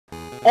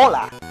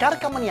Hola,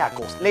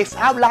 carcamaníacos, les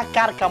habla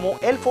Karcamo,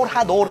 el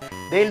forjador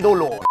del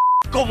dolor.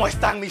 ¿Cómo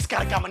están mis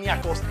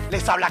carcamaníacos?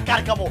 Les habla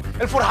Karcamo,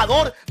 el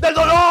forjador del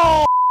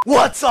dolor.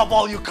 What's up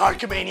all you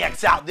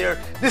Karcamaniacs out there?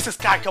 This is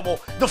Karcamo,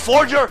 the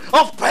forger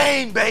of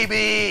pain,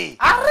 baby.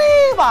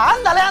 ¡Arriba!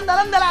 ¡Ándale,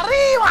 ándale, ándale,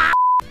 arriba!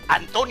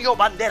 Antonio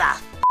Banderas.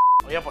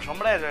 Oye, pues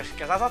hombre,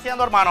 ¿qué estás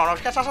haciendo, hermano? ¿No?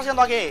 ¿Qué estás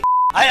haciendo aquí?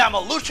 I am a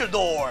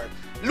luchador.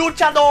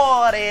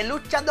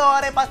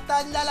 Luchadores,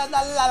 basta,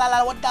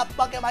 what the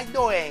fuck am I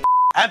doing?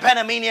 I'm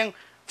Panamanian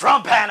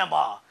from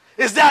Panama.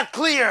 Is that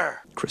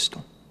clear?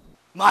 Crystal.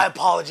 My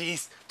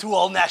apologies to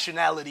all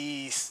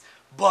nationalities,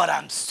 but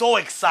I'm so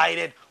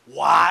excited.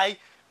 Why?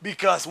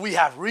 Because we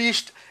have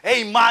reached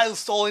a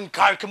milestone in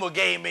Karcamo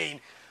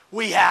Gaming.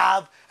 We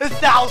have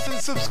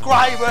 1,000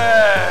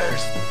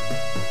 subscribers.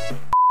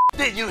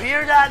 Did you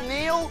hear that,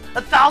 Neil?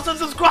 1,000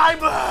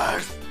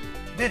 subscribers!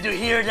 Did you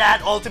hear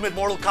that? Ultimate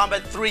Mortal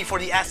Kombat 3 for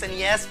the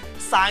SNES,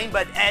 signed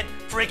by Ed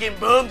freaking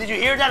Boom. Did you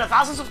hear that?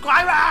 1,000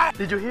 subscribers!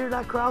 Did you hear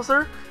that,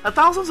 Krauser?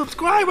 1,000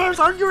 subscribers!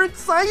 Aren't you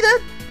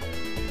excited?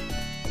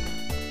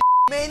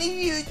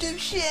 Many YouTube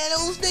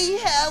channels, they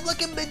have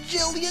like a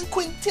bajillion,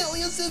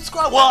 quintillion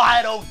subscribers. Well,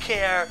 I don't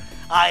care.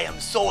 I am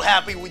so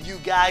happy with you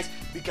guys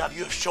because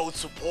you showed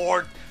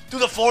support to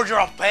the Forger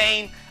of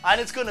Pain, and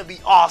it's gonna be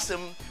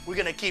awesome. We're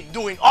gonna keep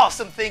doing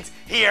awesome things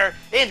here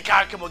in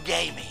Karcamo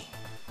Gaming.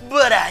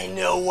 But I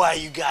know why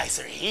you guys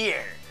are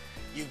here.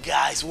 You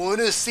guys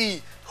wanna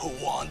see who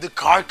won the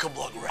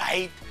Karcamo,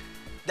 right?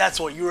 That's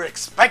what you're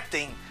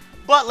expecting.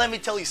 But let me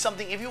tell you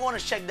something, if you wanna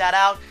check that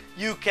out,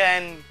 you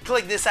can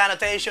click this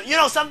annotation. You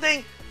know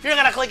something? If you're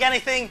gonna click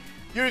anything,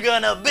 you're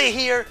gonna be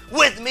here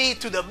with me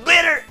to the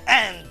bitter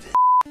end.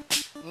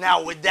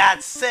 Now with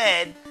that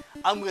said,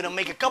 I'm gonna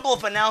make a couple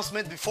of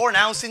announcements before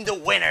announcing the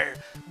winner.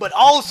 But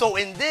also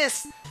in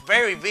this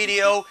very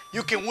video,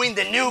 you can win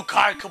the new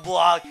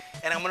Karcaplushie,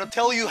 and I'm gonna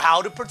tell you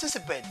how to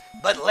participate.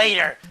 But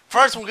later,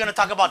 first we're gonna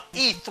talk about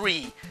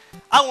E3.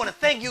 I want to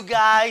thank you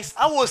guys.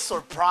 I was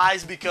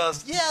surprised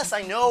because yes,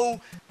 I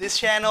know this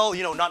channel,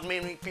 you know, not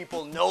many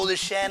people know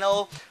this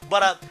channel,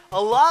 but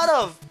a lot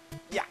of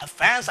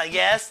fans, I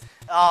guess,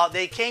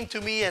 they came to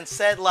me and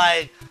said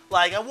like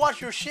I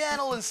watch your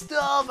channel and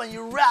stuff, and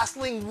your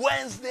wrestling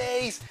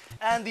Wednesdays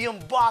and the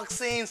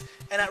unboxings,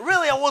 and I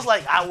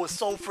was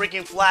so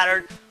freaking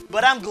flattered.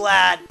 But I'm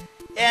glad,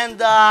 and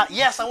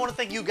yes, I want to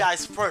thank you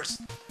guys first.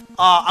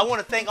 I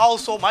want to thank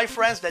also my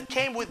friends that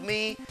came with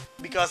me,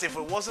 because if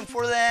it wasn't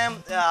for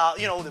them,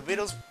 you know, the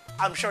videos,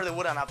 I'm sure they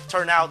wouldn't have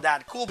turned out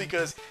that cool,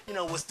 because, you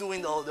know, was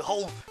doing the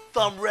whole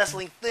thumb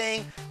wrestling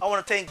thing. I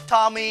want to thank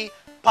Tommy,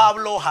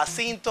 Pablo,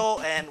 Jacinto,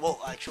 and, well,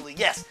 actually,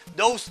 yes,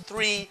 those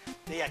three,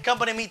 they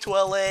accompanied me to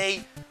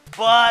LA,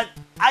 but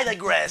I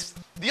digress.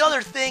 The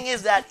other thing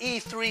is that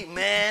E3,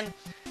 man,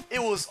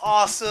 it was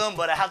awesome,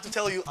 but I have to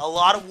tell you, a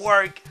lot of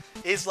work.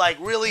 It's like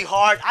really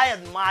hard. I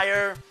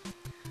admire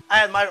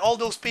all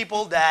those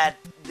people that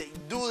they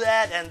do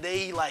that and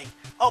they like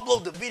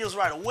upload the videos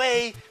right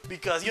away,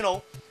 because, you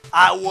know,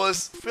 I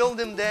was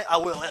filming the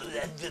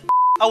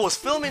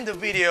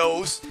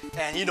videos,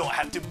 and, you know, I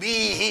have to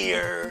be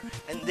here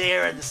and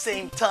there at the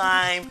same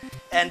time,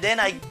 and then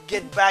I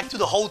get back to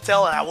the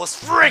hotel and I was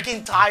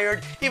freaking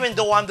tired. Even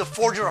though I'm the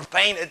Forger of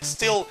Pain, it's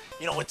still,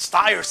 you know, it's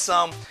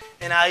tiresome,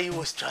 and I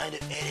was trying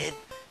to edit,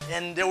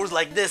 and there was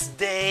like this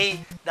day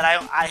that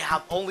I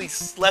have only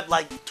slept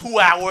like 2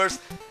 hours,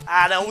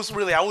 and I was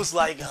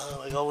like, oh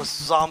my God, I was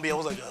a zombie. I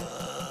was like,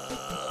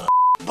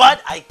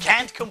 But I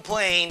can't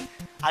complain.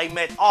 I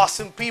met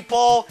awesome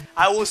people.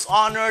 I was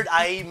honored.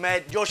 I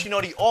met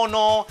Yoshinori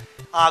Ono,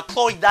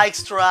 Chloe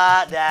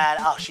Dykstra,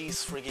 that,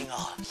 she's freaking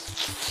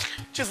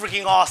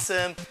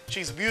awesome.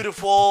 She's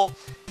beautiful.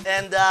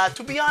 And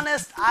to be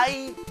honest,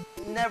 I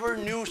never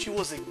knew she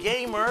was a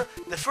gamer.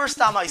 The first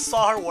time I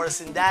saw her was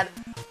in that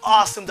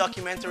awesome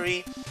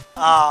documentary,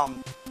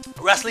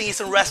 Wrestling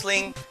Isn't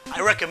Wrestling.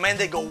 I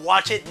recommend it. Go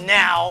watch it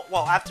now.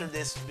 Well, after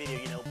this video,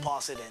 you know,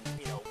 pause it and,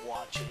 you know,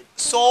 watch it.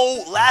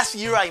 So last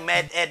year I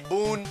met Ed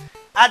Boon.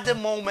 At the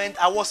moment,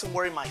 I wasn't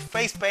wearing my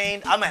face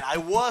paint. I mean, I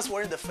was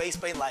wearing the face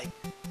paint like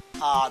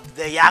the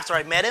day after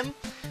I met him,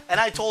 and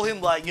I told him,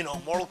 like, you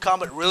know, Mortal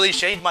Kombat really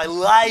changed my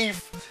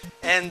life,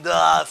 and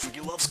I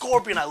freaking love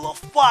Scorpion. I love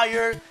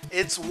fire.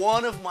 It's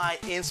one of my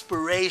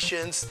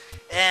inspirations.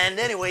 And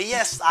anyway,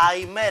 yes,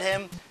 I met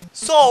him.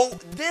 So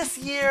this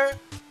year,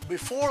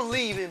 before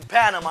leaving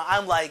Panama,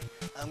 I'm like,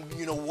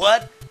 you know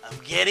what? I'm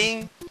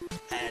getting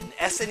an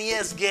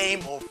SNES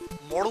game of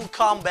Mortal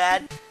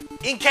Kombat.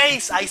 In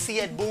case I see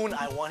Ed Boon,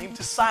 I want him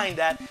to sign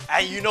that.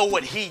 And you know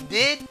what he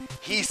did?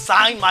 He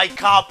signed my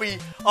copy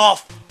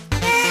of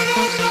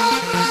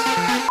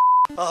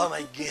Oh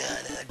my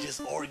God, I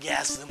just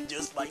orgasmed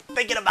just by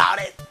thinking about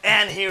it.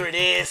 And here it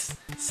is,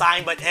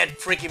 signed by Ed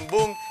freaking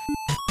Boon.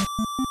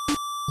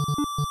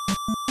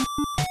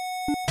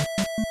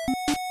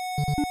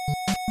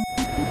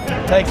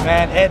 Thanks,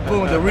 man. Ed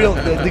Boon,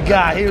 the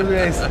guy. Here it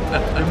is.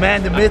 The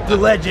man, the myth, the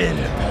legend.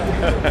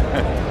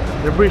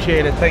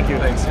 Appreciate it. Thank you.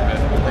 Thanks, man.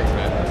 Thanks,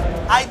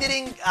 man. I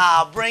didn't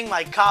bring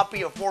my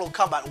copy of Mortal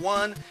Kombat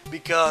 1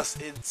 because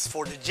it's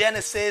for the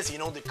Genesis, you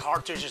know, the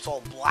cartridge is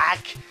all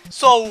black.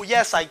 So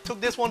yes, I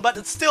took this one, but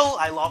it's still,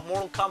 I love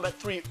Mortal Kombat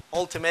 3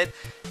 Ultimate.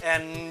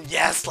 And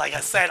yes, like I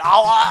said,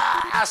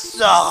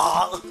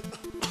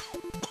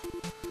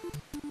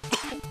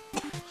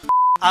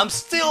 I'm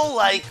still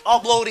like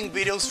uploading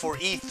videos for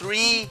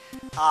E3.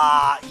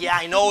 Yeah,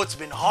 I know it's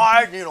been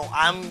hard, you know,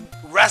 I'm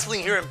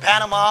wrestling here in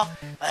Panama.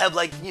 I have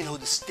like, you know,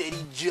 the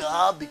steady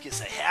job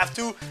because I have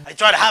to. I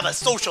try to have a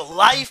social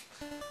life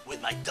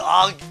with my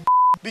dog.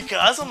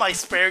 Because of my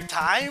spare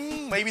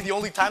time, maybe the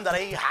only time that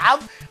I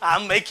have,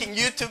 I'm making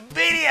YouTube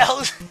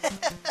videos.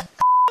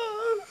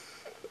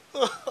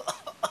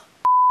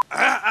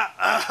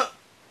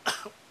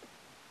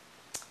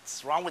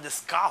 What's wrong with this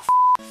cough?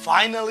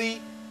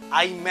 Finally,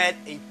 I met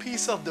a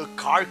piece of the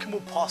Karcamo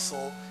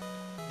puzzle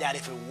that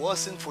if it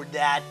wasn't for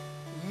that,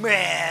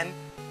 man,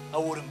 I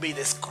wouldn't be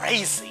this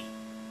crazy.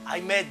 I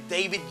met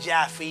David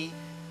Jaffe,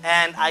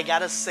 and I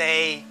gotta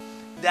say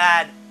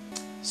that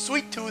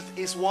Sweet Tooth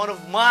is one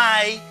of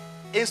my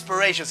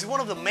inspirations. It's one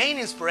of the main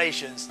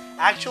inspirations.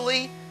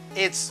 Actually,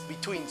 it's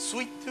between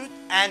Sweet Tooth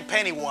and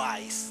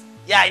Pennywise.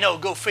 Yeah, I know,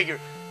 go figure.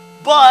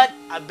 But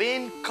I've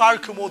been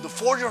Karcamo, the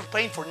Forger of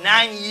Pain, for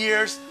 9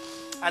 years,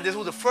 and this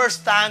was the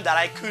first time that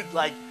I could,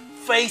 like,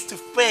 face to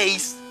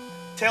face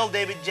tell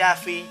David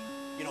Jaffe,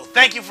 you know,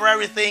 thank you for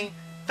everything.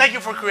 Thank you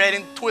for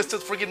creating Twisted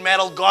Freaking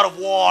Metal, God of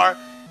War,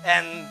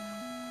 and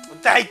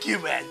thank you,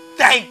 man.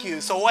 Thank you.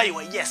 So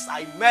anyway, yes,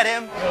 I met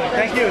him.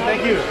 Thank you,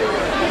 thank you.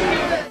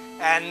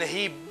 And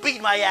he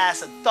beat my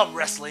ass at thumb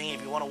wrestling.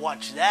 If you want to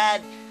watch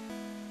that,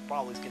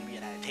 probably it's going to be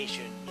an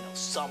annotation, you know,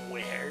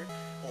 somewhere,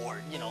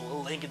 or, you know, a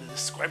link in the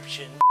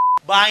description.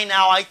 By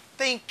now, I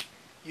think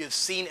you've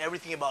seen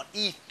everything about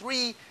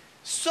E3.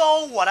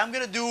 So what I'm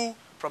going to do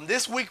from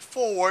this week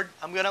forward,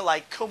 I'm going to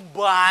like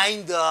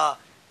combine the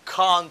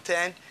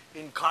content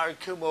in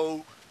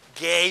Karcamo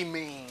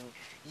gaming.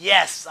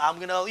 Yes, I'm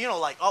gonna, you know,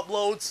 like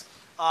uploads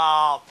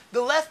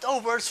the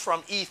leftovers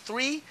from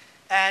E3,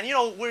 and you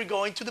know, we're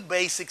going to the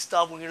basic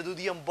stuff. We're gonna do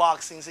the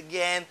unboxings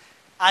again.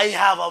 I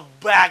have a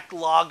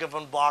backlog of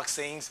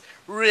unboxings.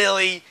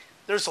 Really,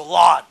 there's a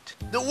lot.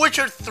 The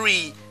Witcher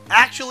 3.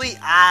 Actually,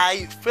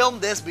 I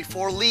filmed this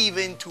before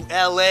leaving to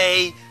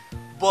LA,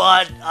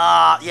 but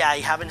yeah,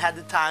 I haven't had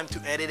the time to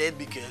edit it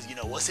because, you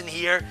know, wasn't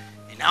here,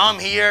 and now I'm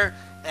here.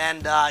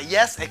 And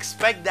yes,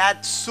 expect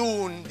that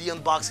soon, the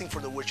unboxing for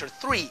The Witcher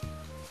 3.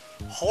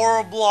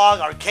 Horror blog,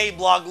 arcade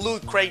blog,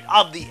 loot crate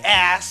up the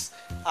ass.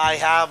 I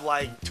have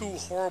like 2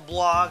 horror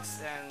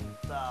blogs and,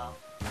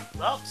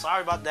 oh,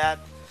 sorry about that.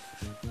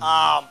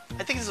 I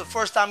think this is the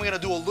first time I'm gonna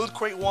do a loot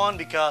crate one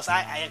because I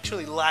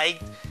actually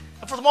liked,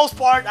 and for the most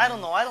part, I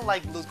don't know, I don't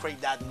like loot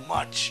crate that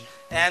much.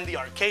 And the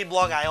arcade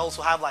blog, I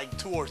also have like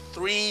 2 or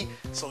 3,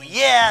 so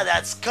yeah,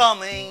 that's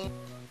coming.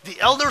 The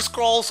Elder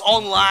Scrolls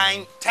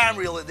Online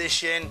Tamriel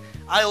Edition.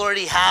 I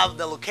already have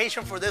the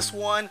location for this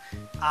one.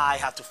 I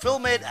have to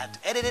film it, I have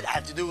to edit it, I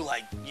have to do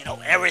like, you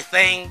know,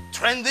 everything.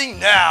 Trending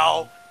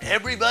now,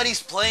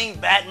 everybody's playing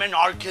Batman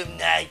Arkham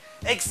Knight,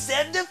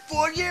 except the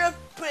Forger of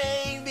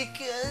Pain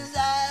because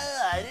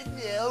I don't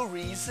know,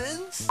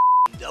 reasons.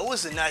 That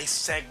was a nice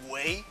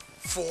segue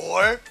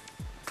for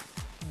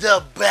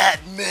the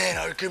Batman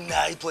Arkham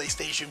Knight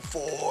PlayStation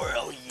 4.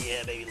 Oh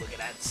yeah, baby, look at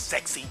that,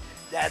 sexy.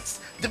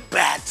 That's the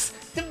bats.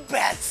 The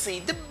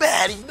Batsy, the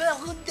Batty.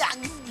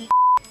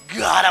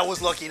 God, I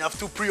was lucky enough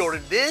to pre-order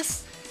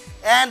this.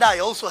 And I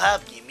also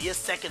have, give me a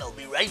second, I'll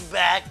be right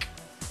back,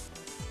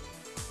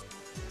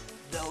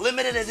 the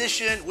limited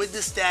edition with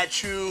the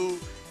statue.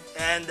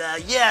 And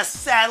yes,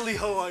 sadly,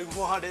 how I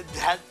wanted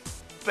that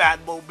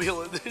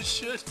Batmobile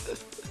edition.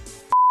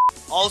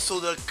 Also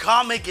the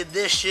comic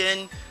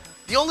edition.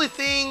 The only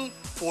thing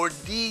for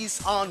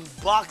these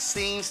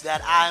unboxings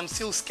that I'm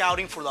still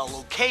scouting for the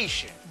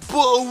location.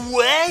 But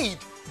wait!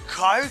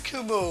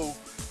 Karcamo,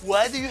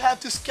 why do you have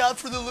to scout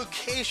for the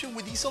location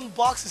with these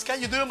unboxings? Can't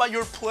you do them at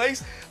your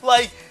place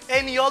like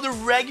any other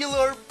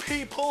regular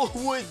people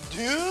would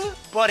do?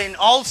 But in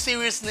all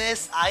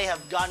seriousness, I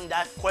have gotten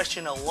that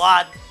question a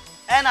lot,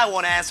 and I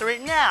want to answer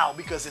it now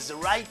because it's the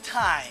right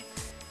time.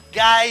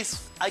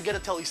 Guys, I gotta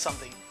tell you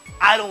something.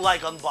 I don't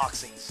like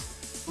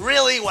unboxings.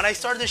 Really, when I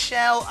started the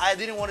channel, I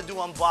didn't want to do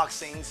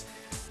unboxings,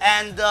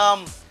 and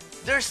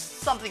there's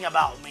something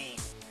about me.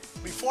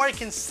 Before I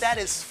can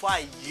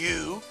satisfy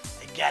you,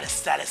 I gotta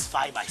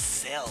satisfy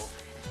myself.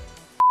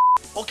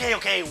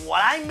 Okay,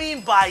 what I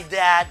mean by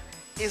that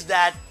is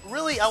that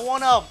really I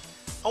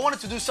wanted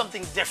to do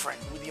something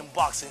different with the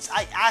unboxings.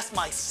 I asked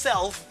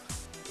myself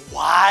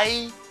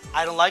why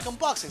I don't like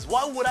unboxings.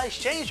 What would I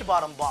change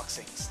about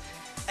unboxings?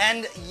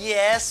 And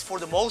yes, for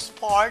the most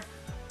part,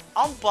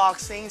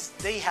 unboxings,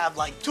 they have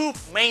like 2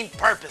 main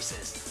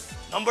purposes.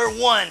 Number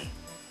 1,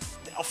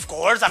 of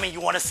course, I mean,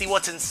 you want to see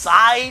what's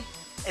inside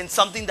and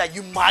something that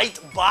you might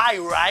buy,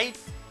 right?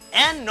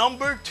 And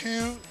number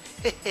 2,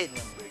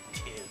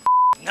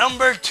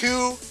 number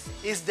 2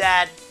 is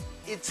that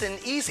it's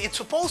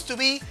supposed to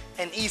be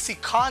an easy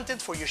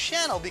content for your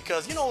channel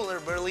because, you know, there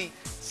are barely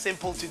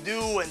simple to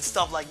do and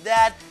stuff like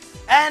that.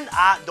 And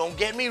don't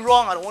get me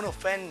wrong, I don't want to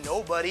offend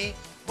nobody,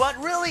 but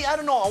really, I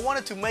don't know, I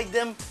wanted to make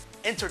them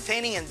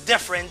entertaining and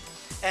different,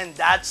 and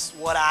that's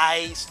what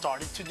I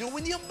started to do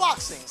with the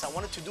unboxings. I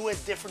wanted to do it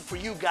different for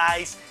you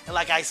guys, and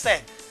like I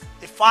said,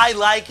 if I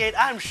like it,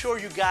 I'm sure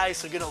you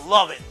guys are gonna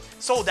love it.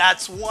 So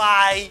that's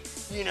why,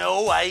 you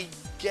know, I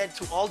get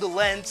to all the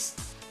lengths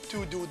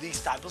to do these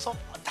types of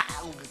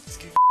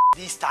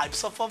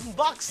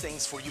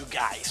unboxings for you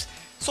guys.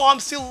 So I'm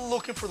still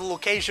looking for the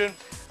location.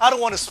 I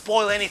don't want to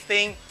spoil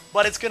anything,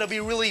 but it's gonna be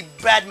really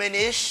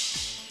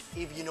Batman-ish,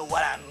 if you know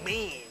what I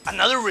mean.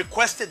 Another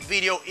requested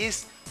video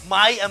is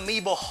my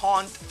Amiibo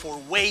hunt for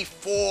Wave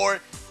 4.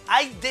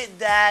 I did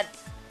that,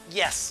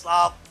 yes,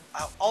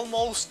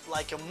 almost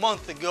like a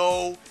month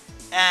ago,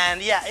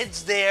 and yeah,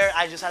 it's there.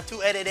 I just have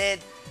to edit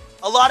it.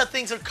 A lot of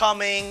things are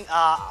coming,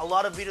 a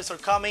lot of videos are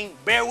coming.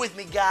 Bear with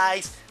me,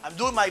 guys. I'm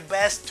doing my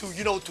best to,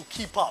 you know, to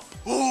keep up.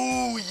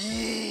 Ooh,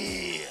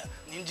 yeah!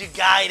 Ninja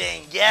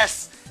Gaiden,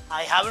 yes!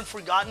 I haven't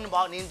forgotten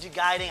about Ninja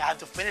Gaiden. I have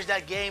to finish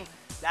that game.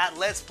 That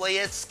Let's Play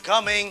is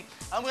coming.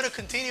 I'm gonna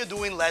continue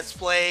doing Let's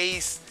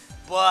Plays,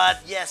 but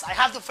yes, I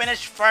have to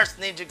finish first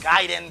Ninja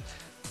Gaiden,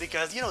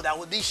 because, you know, that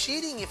would be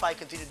cheating if I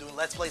continue doing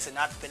Let's Plays and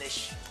not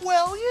finish,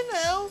 well, you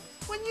know,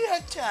 when you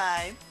have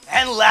time.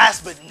 And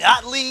last but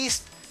not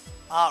least,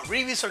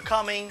 reviews are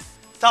coming,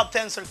 top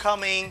 10s are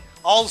coming.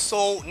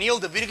 Also, Neil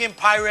the Video Game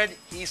Pirate,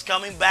 he's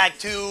coming back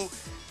too.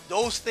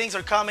 Those things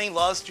are coming.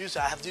 Lost Juice,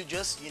 I have to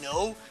just, you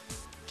know,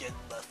 get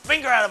the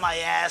finger out of my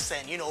ass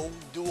and, you know,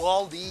 do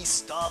all these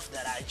stuff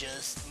that I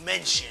just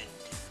mentioned.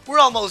 We're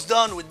almost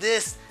done with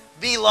this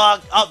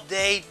vlog,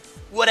 update,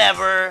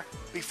 whatever.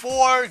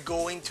 Before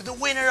going to the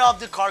winner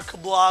of the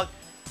Karcablock,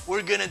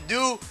 we're gonna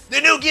do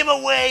the new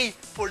giveaway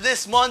for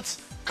this month's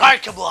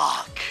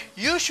Karcablock.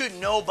 You should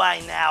know by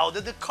now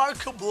that the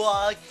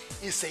Karcablock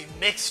is a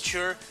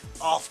mixture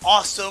of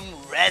awesome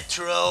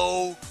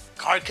retro,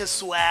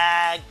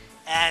 karcaswag,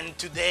 and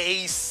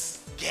today's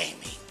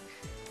gaming.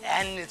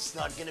 And it's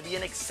not gonna be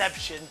an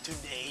exception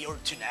today or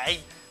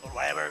tonight or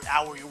whatever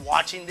hour you're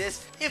watching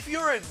this. If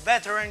you're a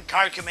veteran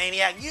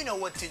Karcamaniac, you know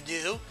what to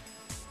do.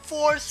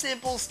 4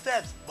 simple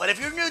steps. But if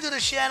you're new to the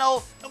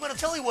channel, I'm gonna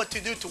tell you what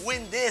to do to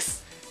win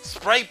this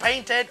spray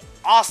painted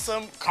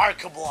awesome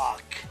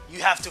Karcablock.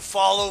 You have to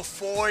follow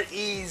 4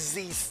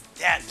 easy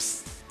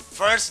steps.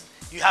 First,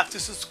 you have to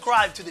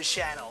subscribe to the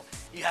channel.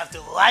 You have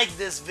to like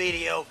this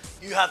video.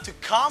 You have to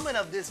comment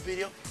on this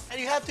video, and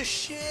you have to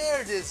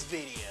share this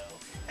video.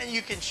 And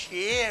you can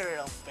share it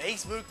on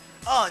Facebook,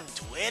 on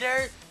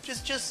Twitter.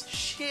 Just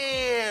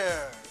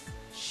share.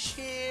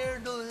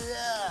 Share the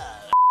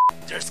love.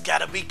 There's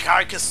gotta be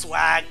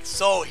karcaswag.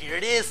 So here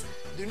it is,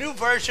 the new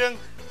version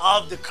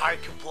of the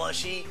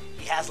karcaplushie.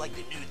 He has like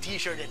the new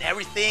t-shirt and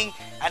everything,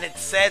 and it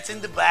says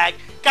in the back,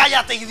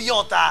 "Cállate,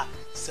 idiota!"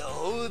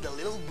 So the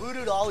little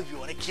voodoo doll, if you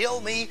want to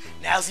kill me,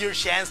 now's your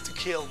chance to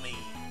kill me.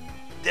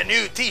 The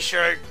new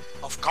t-shirt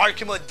of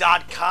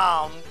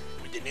Karcamo.com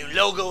with the new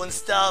logo and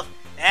stuff,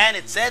 and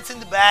it says in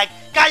the back,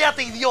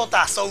 "Cállate,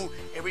 idiota!" So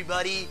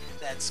everybody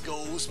that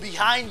goes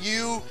behind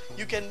you,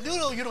 you can, you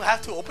know, you don't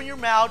have to open your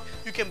mouth.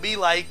 You can be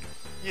like,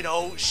 you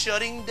know,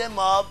 shutting them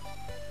up,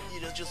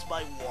 you know, just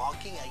by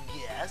walking, I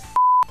guess.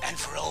 And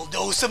for all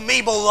those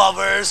Amiibo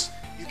lovers,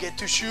 you get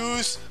to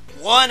choose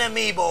 1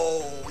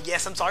 Amiibo.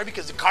 Yes, I'm sorry,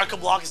 because the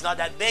Karcablock is not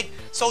that big.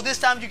 So this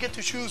time you get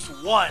to choose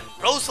 1.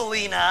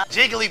 Rosalina,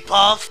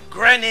 Jigglypuff,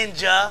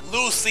 Greninja,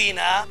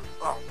 Lucina.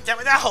 Oh, damn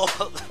it,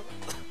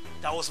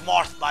 that was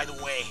Marth, by the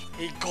way.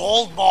 A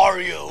Gold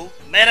Mario,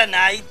 Meta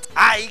Knight,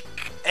 Ike,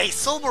 a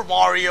Silver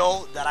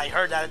Mario that I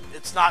heard that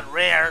it's not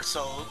rare,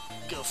 so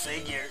go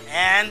figure,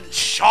 and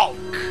Shulk.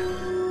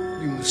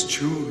 You must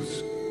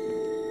choose.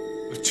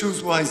 But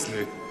choose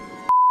wisely.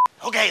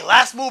 Okay,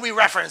 last movie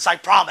reference, I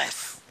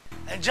promise.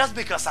 And just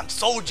because I'm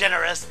so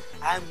generous,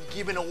 I'm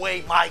giving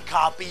away my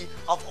copy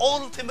of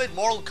Ultimate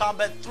Mortal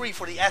Kombat 3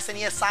 for the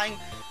SNES signed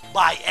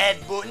by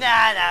Ed Boon. Nah,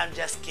 I'm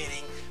just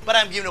kidding. But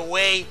I'm giving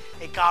away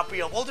a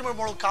copy of Ultimate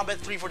Mortal Kombat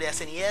 3 for the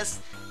SNES,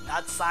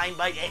 not signed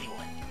by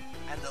anyone.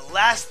 And the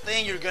last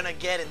thing you're gonna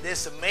get in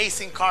this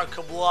amazing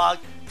Karcablock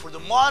for the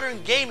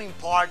modern gaming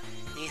part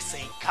is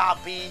a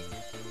copy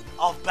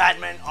of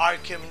Batman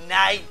Arkham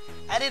Knight,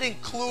 and it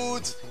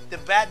includes the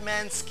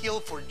Batman skill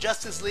for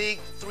Justice League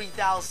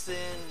 3000,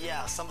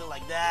 yeah, something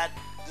like that,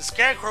 the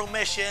Scarecrow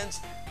missions,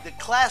 the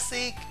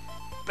classic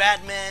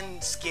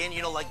Batman skin,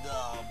 you know, like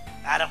the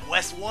Adam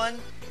West one,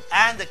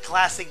 and the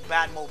classic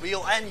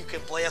Batmobile, and you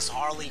can play as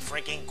Harley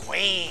freaking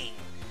Quinn.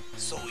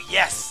 So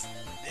yes,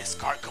 this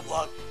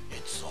Karcablock,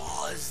 it's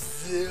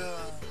awesome.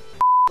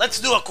 Let's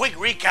do a quick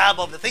recap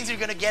of the things you're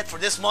gonna get for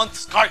this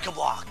month's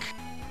Karcablock.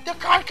 The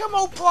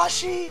Karcamo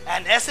plushie,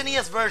 an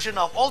SNES version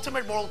of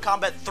Ultimate Mortal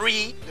Kombat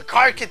 3, the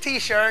Karca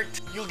t-shirt,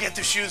 you'll get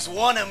to choose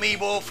 1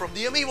 Amiibo from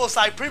the Amiibos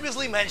I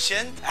previously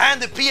mentioned,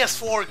 and the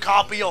PS4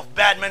 copy of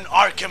Batman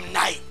Arkham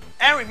Knight.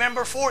 And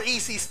remember 4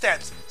 easy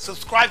steps: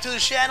 subscribe to the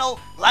channel,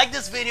 like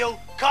this video,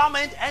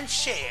 comment, and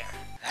share.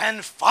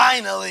 And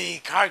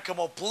finally,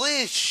 Karcamo,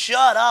 please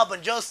shut up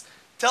and just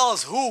tell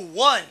us who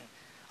won.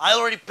 I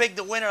already picked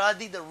the winner. I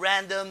did the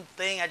random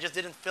thing. I just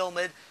didn't film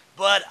it.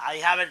 But I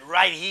have it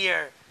right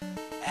here.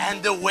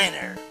 And the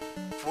winner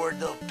for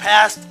the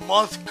past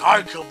month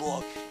Karcamo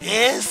block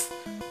is...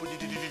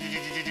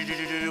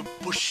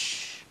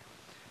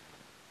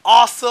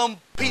 Awesome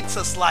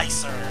Pizza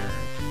Slicer.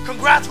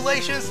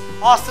 Congratulations,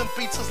 Awesome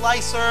Pizza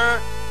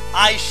Slicer.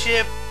 I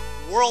ship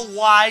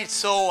worldwide,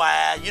 so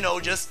you know,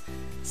 just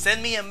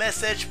send me a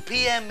message,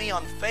 PM me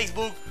on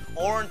Facebook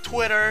or on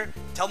Twitter,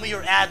 tell me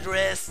your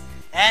address,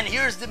 and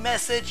here's the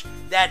message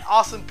that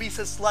Awesome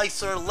Pizza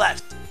Slicer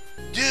left.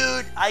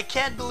 Dude, I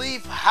can't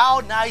believe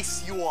how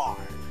nice you are.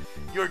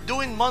 You're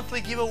doing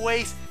monthly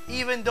giveaways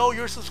even though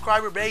your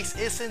subscriber base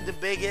isn't the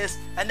biggest,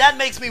 and that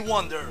makes me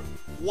wonder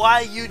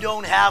why you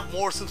don't have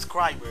more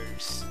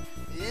subscribers.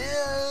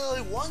 Yeah,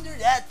 I wonder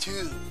that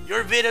too.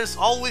 Your videos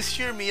always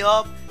cheer me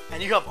up,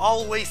 and you have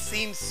always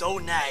seemed so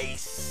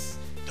nice.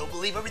 Don't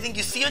believe everything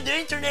you see on the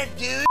internet,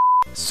 dude.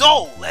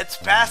 So, let's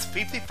pass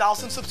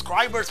 50,000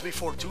 subscribers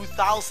before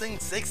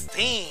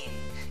 2016.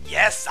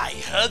 Yes, I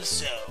hope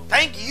so.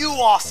 Thank you,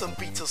 Awesome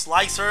Pizza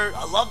Slicer.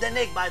 I love that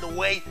nick, by the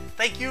way.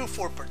 Thank you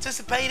for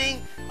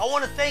participating. I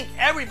want to thank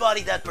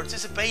everybody that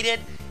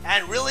participated,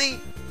 and really,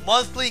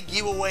 monthly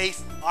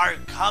giveaways are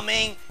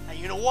coming. And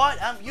you know what?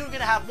 You're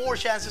gonna have more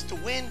chances to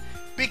win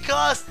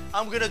because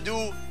I'm gonna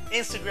do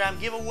Instagram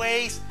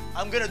giveaways.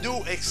 I'm gonna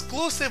do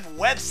exclusive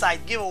website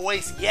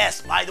giveaways.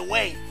 Yes, by the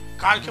way,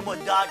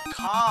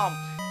 karcamo.com.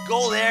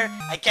 Go there.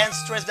 I can't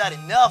stress that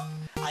enough.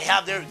 I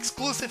have their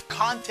exclusive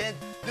content,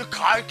 the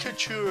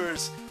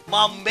caricatures.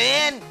 My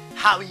man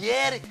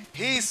Javier,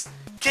 he's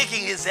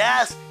kicking his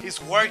ass. He's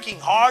working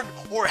hard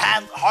or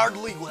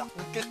hardly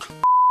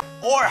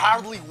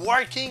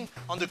working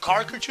on the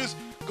caricatures.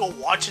 Go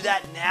watch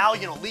that now.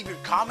 You know, leave your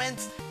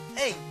comments.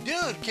 Hey,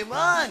 dude, come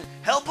on,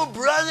 help a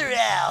brother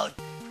out.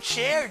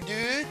 Share,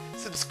 dude.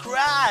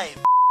 Subscribe.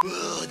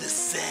 Ooh, the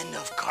scent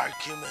of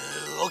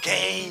Karcamo.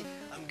 Okay,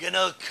 I'm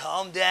gonna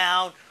calm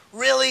down.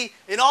 Really,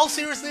 in all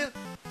seriousness,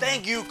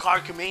 thank you,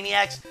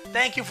 Karcamaniacs.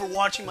 Thank you for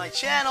watching my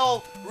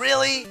channel.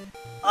 Really,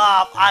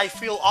 I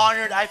feel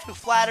honored. I feel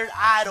flattered.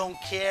 I don't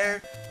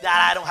care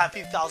that I don't have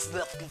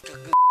 50,000.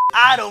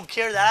 I don't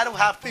care that I don't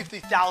have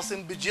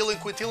 50,000 bajillion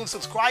quintillion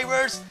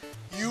subscribers.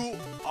 You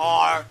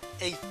are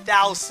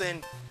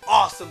 1,000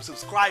 awesome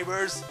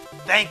subscribers.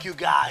 Thank you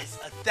guys.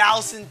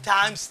 1,000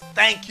 times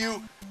thank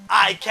you.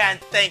 I can't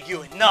thank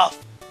you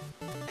enough.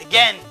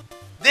 Again,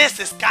 this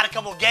is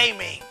Karcamo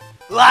Gaming.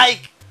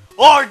 Like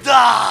or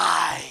die!